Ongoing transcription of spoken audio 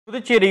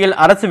புதுச்சேரியில்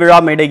அரசு விழா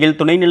மேடையில்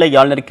துணைநிலை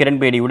ஆளுநர்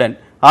கிரண்பேடியுடன்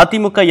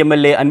அதிமுக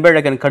எம்எல்ஏ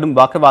அன்பழகன் கடும்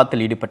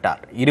வாக்குவாதத்தில் ஈடுபட்டார்.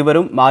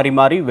 இருவரும் மாறி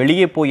மாறி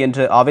வெளியே போய்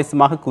என்று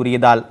ஆவேசமாக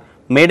கூறியதால்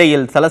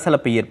மேடையில்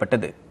சலசலப்பு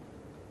ஏற்பட்டது.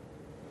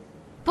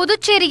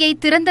 புதுச்சேரியை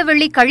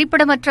திறந்தவெளி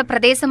கழிப்பிடமற்ற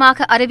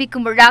பிரதேசமாக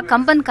அறிவிக்கும் விழா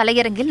கம்பன்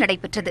கலையரங்கில்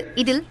நடைபெற்றது.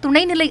 இதில்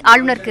துணைநிலை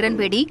ஆளுநர்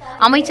கிரண்பேடி,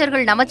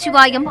 அமைச்சர்கள்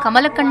நமச்சிவாயம்,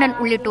 கமலக்கண்ணன்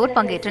உள்ளிட்டோர்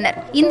பங்கேற்றனர்.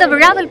 இந்த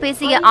விழாவில்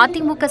பேசிய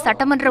அதிமுக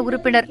சட்டமன்ற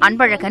உறுப்பினர்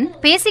அன்பழகன்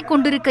பேசிக்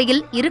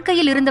கொண்டிருக்கையில்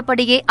இருக்கையில்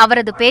இருந்தபடியே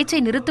அவரது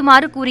பேச்சை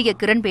நிறுத்துமாறு கூறிய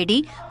கிரண்பேடி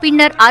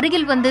பின்னர்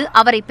அருகில் வந்து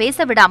அவரை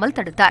பேச விடாமல்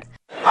தடுத்தார்.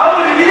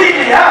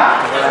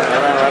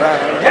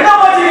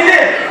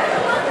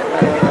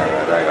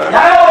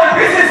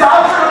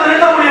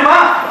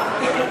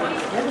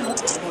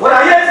 ஒரு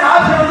ஐஏஎஸ்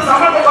ஆஃபீஸர் வந்து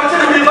சம்பளத்தை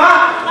குறைச்சிட முடியுமா?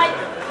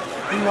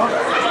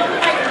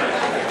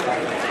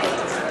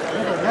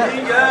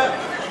 நீங்க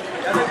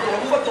எனக்கு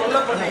ரொம்ப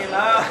தொல்லை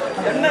பண்ணீங்கன்னா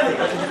என்ன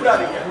நீங்க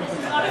கூப்பிடாதீங்க.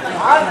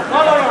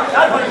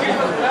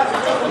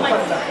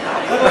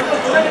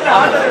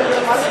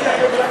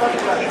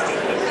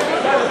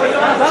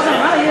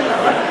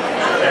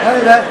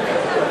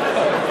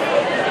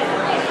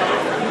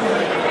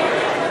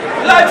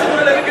 உள்ளாட்சி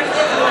முறையில் இருக்கு.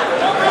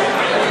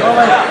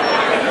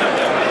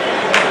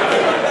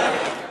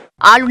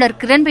 ஆளுநர்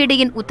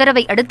கிரண்பேடியின்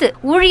உத்தரவை அடுத்து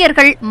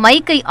ஊழியர்கள்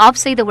மைக்கை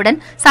ஆஃப் செய்தவுடன்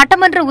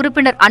சட்டமன்ற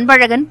உறுப்பினர்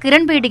அன்பழகன்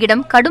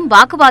கிரண்பேடியிடம் கடும்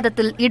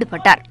வாக்குவாதத்தில்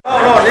ஈடுபட்டார்.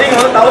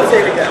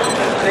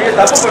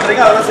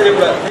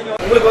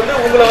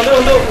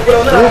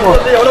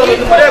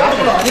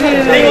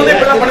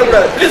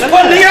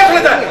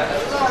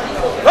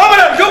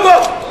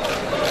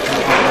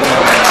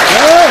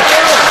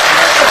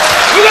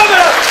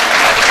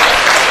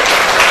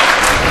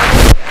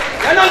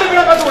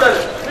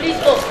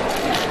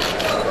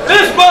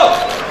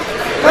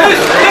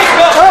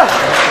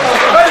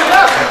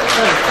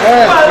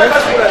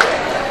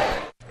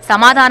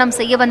 சமாதானம்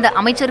செய்ய வந்த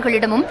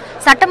அமைச்சர்களிடமும்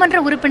சட்டமன்ற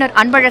உறுப்பினர்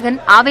அன்பழகன்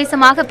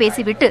ஆவேசமாக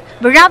பேசிவிட்டு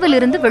விழாவில்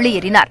இருந்து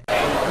வெளியேறினார்.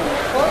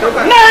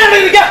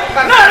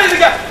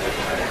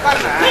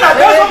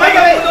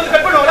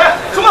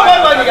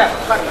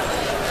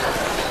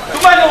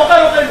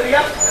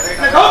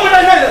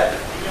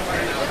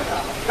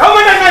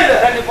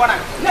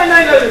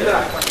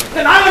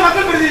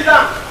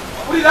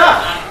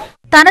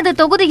 தனது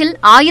தொகுதியில்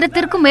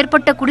 1000க்கும்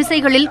மேற்பட்ட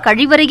குடிசைகளில்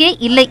கழிவறையே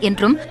இல்லை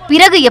என்றும்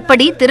பிறகு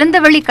எப்படி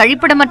திறந்தவெளி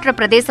கழிப்பிடமற்ற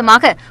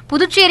பிரதேசமாக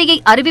புதுச்சேரியை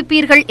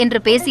அறிவிப்பீர்கள் என்று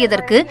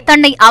பேசியதற்கு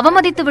தன்னை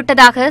அவமதித்து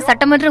விட்டதாக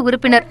சட்டமன்ற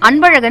உறுப்பினர்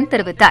அன்பழகன்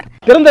தெரிவித்தார்.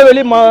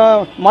 திறந்தவெளி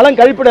மலம்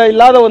கழிப்பிட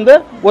இல்லாத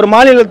ஒரு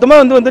மாநிலத்துமே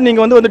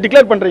நீங்க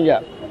டிக்ளேர் பண்றீங்க.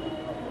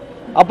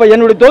 அப்ப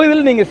என்னுடைய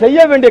தொகுதியில் நீங்க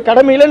செய்ய வேண்டிய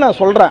கடமையில நான்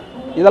சொல்றேன்.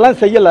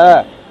 இதெல்லாம் செய்யல.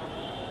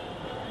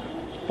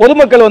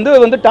 பொதுமக்கள்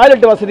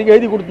டாய்லெட் வசதிக்கு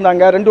எழுதி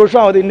கொடுத்தாங்க. 2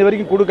 வருஷம் அது இன்ன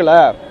வரைக்கும் கொடுக்கல.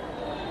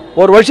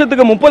 ஒரு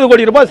வருஷத்துக்கு 30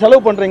 கோடி ரூபாய்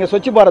செலவு பண்றீங்க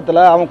ஸ்வச்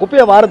பாரத்ல. அவன்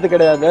குப்பையை வாரது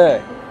கிடையாது.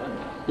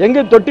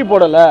 எங்க தொட்டி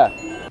போடல.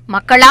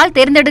 மக்களால்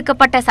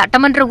தேர்ந்தெடுக்கப்பட்ட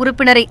சட்டமன்ற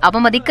உறுப்பினரை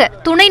அவமதிக்க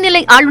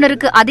துணைநிலை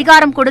ஆளுநருக்கு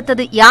அதிகாரம்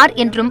கொடுத்தது யார்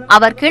என்றும்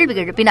அவர் கேள்வி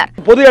எழுப்பினார்.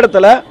 பொது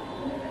இடத்துல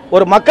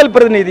ஒரு மக்கள்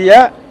பிரதிநிதியை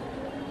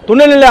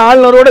துணைநிலை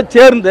ஆளுநரோடு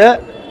சேர்ந்து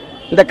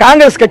இந்த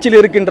காங்கிரஸ் கட்சியில்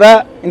இருக்கின்ற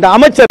இந்த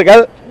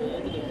அமைச்சர்கள்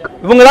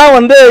இவங்கலாம்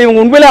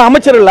இவங்க உண்மையிலே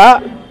அமைச்சர்களா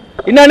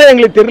என்னன்னு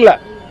எங்களுக்கு தெரியல.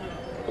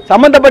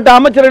 சம்பந்தப்பட்ட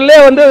அமைச்சர்களே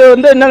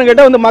என்னன்னு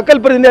கேட்டா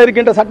மக்கள் பிரதிநிதியாக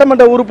இருக்கின்ற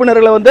சட்டமன்ற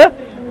உறுப்பினர்களை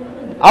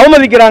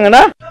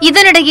அவமதிக்கிறாங்கன்னா.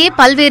 இதனிடையே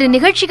பல்வேறு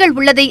நிகழ்ச்சிகள்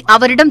உள்ளதை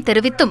அவரிடம்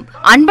தெரிவித்தும்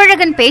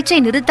அன்பழகன் பேச்சை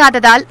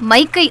நிறுத்தாததால்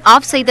மைக்கை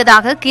ஆஃப்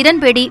செய்ததாக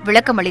Kiran Bedi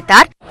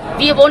விளக்கமளித்தார்.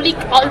 We have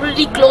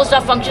already closed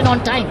our function on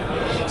time.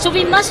 So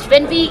we must,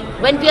 when we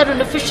are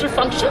in official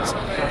functions,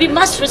 we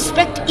must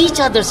respect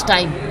each other's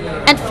time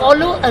and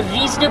follow a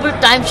reasonable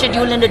time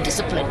schedule and a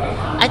discipline.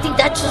 I think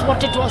that's just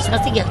what it was,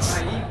 nothing else.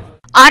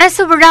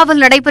 அரசு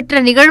விழாவில்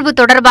நடைபெற்ற நிகழ்வு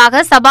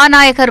தொடர்பாக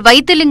சபாநாயகர்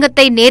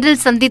வைத்திலிங்கத்தை நேரில்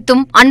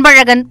சந்தித்தும்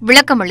அன்பழகன்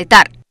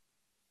விளக்கமளித்தார்.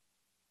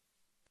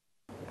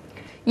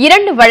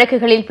 2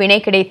 வழக்குகளில் பிணை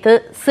கிடைத்து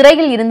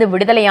சிறையில் இருந்து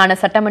விடுதலையான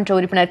சட்டமன்ற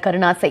உறுப்பினர்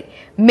கருணாஸை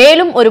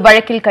மேலும் ஒரு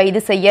வழக்கில்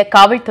கைது செய்ய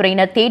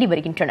காவல்துறையினர் தேடி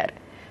வருகின்றனர்.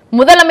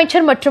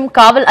 முதலமைச்சர் மற்றும்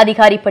காவல்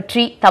அதிகாரி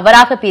பற்றி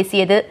தவறாக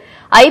பேசியது,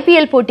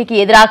 IPL போட்டிக்கு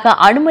எதிராக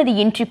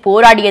அனுமதியின்றி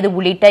போராடியது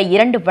உள்ளிட்ட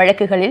 2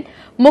 வழக்குகளில்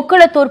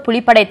முக்குளத்தூர்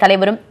புலிப்படை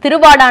தலைவரும்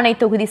திருவாடானை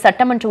தொகுதி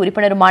சட்டமன்ற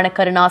உறுப்பினருமான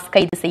கருணாஸ்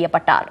கைது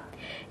செய்யப்பட்டார்.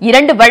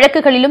 2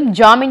 வழக்குகளிலும்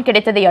ஜாமீன்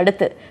கிடைத்ததை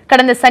அடுத்து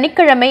கடந்த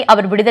சனிக்கிழமை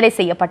அவர் விடுதலை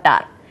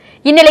செய்யப்பட்டார்.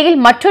 இந்நிலையில்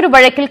மற்றொரு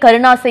வழக்கில்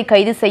கருணாஸை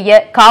கைது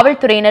செய்ய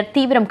காவல்துறையினர்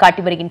தீவிரம்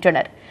காட்டி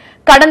வருகின்றனர்.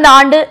 கடந்த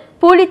ஆண்டு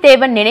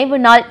பூலித்தேவன் நினைவு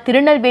நாள்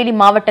திருநெல்வேலி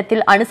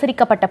மாவட்டத்தில்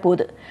அனுசரிக்கப்பட்ட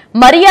போது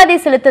மரியாதை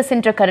செலுத்த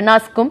சென்ற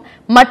கருணாஸுக்கும்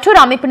மற்றொரு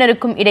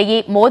அமைப்பினருக்கும் இடையே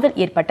மோதல்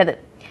ஏற்பட்டது.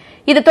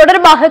 இது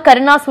தொடர்பாக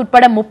கருணாஸ்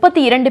உட்பட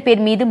 32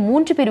 பேர் மீது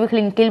 3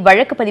 பிரிவுகளின் கீழ்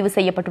வழக்கு பதிவு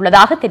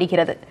செய்யப்பட்டுள்ளதாக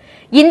தெரிகிறது.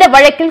 இந்த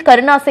வழக்கில்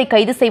கருணாஸை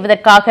கைது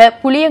செய்வதற்காக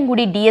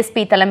புளியங்குடி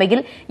DSP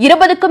தலைமையில்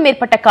 20க்கும்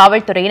மேற்பட்ட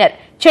காவல்துறையினர்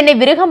சென்னை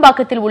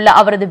விருகம்பாக்கத்தில் உள்ள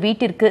அவரது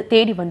வீட்டிற்கு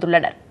தேடி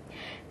வந்துள்ளனர்.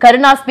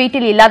 கருணாஸ்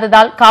வீட்டில்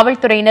இல்லாததால்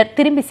காவல்துறையினர்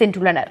திரும்பி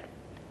சென்றுள்ளனர்.